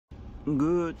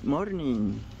Good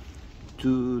morning.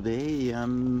 Today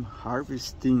I'm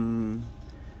harvesting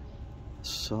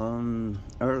some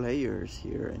airlayers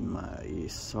here in my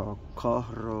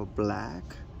Socorro Black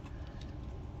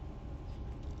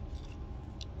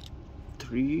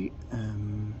tree.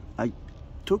 I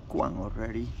took one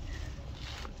already.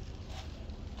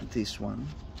 This one.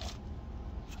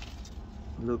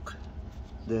 Look,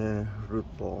 the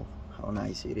root ball, how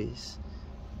nice it is.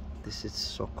 This is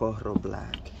Socorro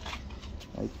Black.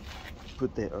 I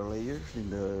put the layers in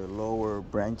the lower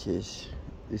branches.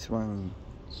 This one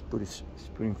is pretty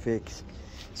spring fixed,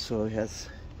 so it has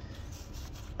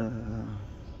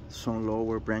some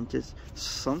lower branches.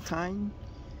 Sometimes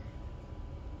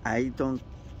I don't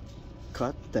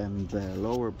cut them, the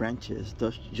lower branches,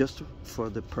 just for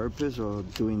the purpose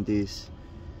of doing this.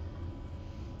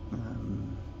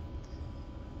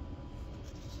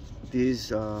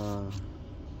 These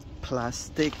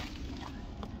plastic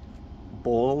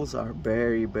balls are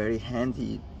very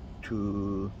handy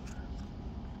to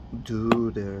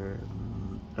do the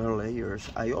layers.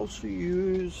 I also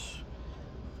use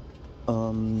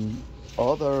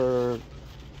other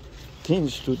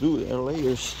things to do the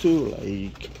layers too,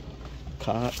 like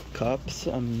cups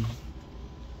and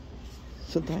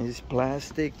sometimes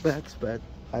plastic bags, but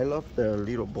I love the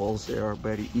little balls. They are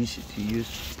very easy to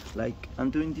use. Like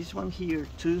I'm doing this one here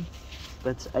too,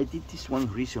 but I did this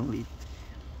one recently.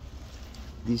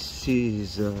 This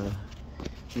is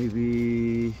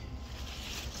maybe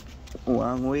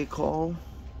 1 week old,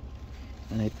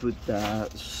 and I put the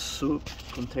soup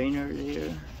container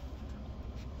there.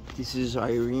 This is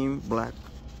Irene Black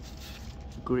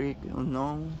Greek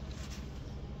unknown,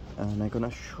 and I'm gonna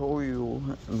show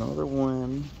you another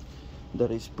one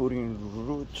that is putting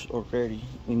roots already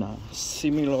in a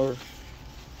similar,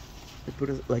 I put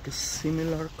it like a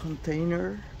similar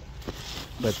container,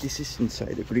 but this is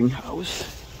inside the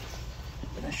greenhouse.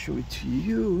 I'm gonna show it to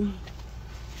you.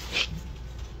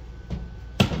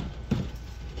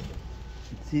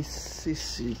 This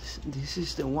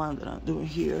is the one that I'm doing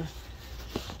here.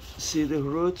 See the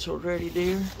roots already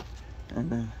there,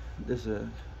 and there's a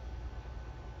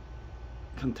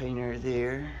container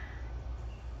there.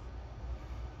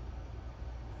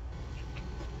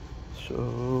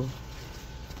 So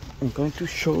I'm going to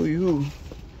show you,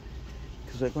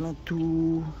 because I'm gonna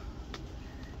do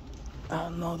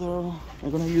another. I'm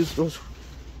gonna use those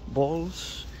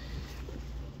balls.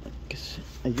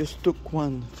 I just took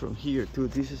one from here too.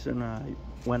 This is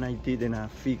one I did in a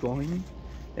figoin.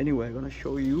 Anyway, I'm gonna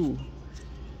show you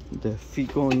the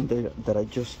figoin that I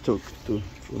just took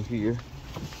from here.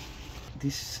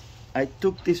 I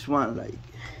took this one like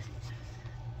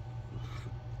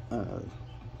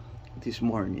this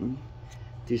morning.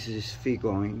 This is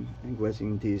figoin. I was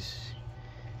in this.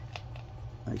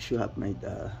 I should have made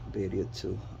a video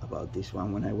too about this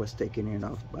one when I was taking it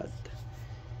off, but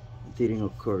it didn't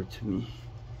occur to me.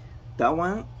 That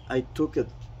one I took it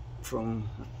from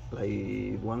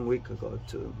like 1 week ago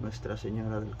to Nuestra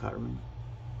Señora del Carmen.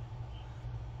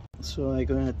 So I'm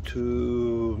going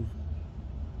to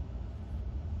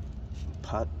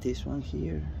pot this one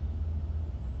here.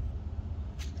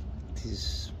 This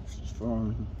is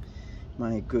from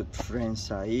my good friend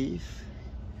Saif.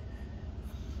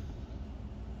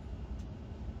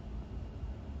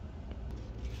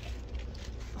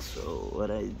 So what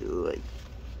I do,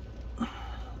 I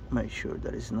make sure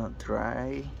that it's not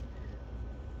dry.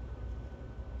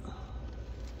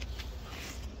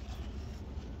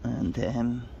 And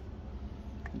then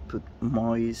put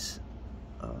moist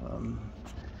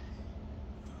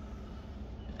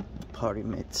potting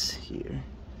mix here.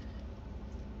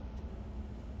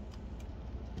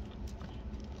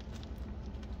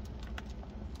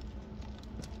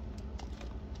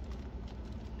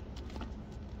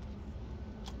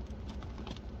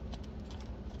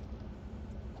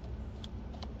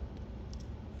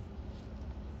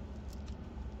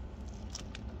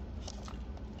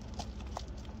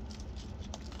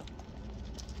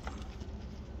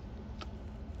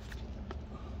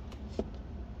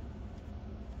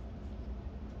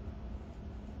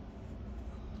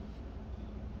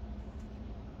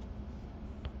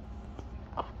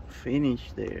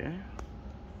 Finish there.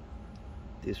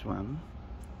 This one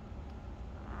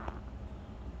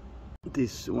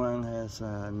has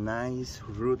a nice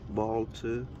root ball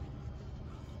too.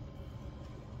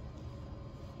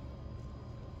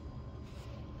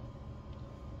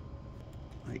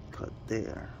 I cut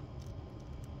there.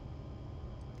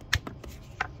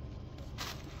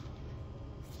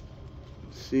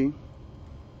 See,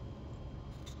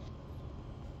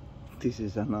 this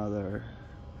is another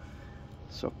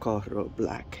Socorro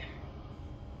Black.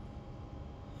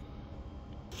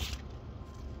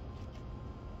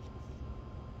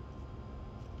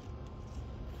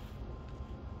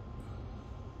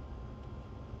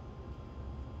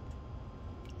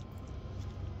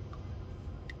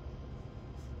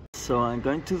 So I'm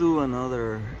going to do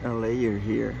another layer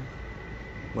here.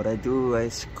 What I do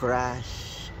is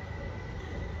scratch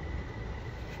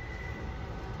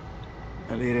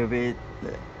a little bit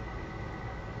the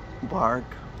bark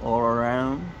all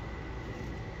around.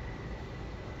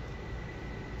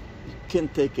 You can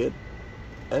take it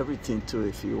everything too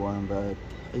if you want, but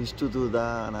I used to do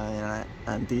that,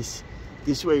 and this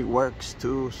way it works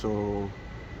too. So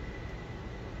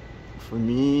for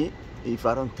me, if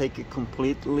I don't take it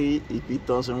completely, if it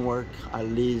doesn't work, at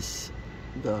least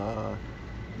the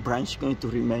branch is going to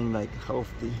remain like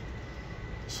healthy.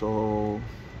 So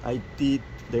I did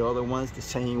the other ones the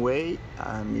same way,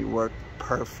 and it worked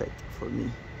perfect for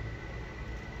me.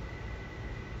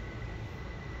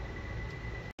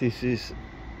 This is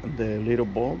the little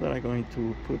ball that I'm going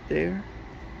to put there.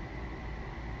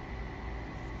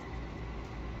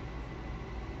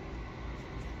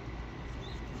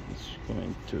 It's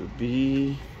going to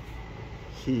be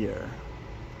here,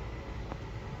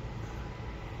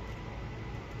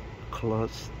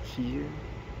 close here,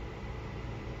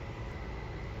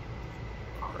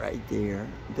 right there.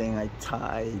 Then I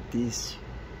tie this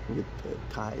with the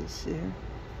ties here,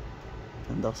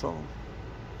 and that's all.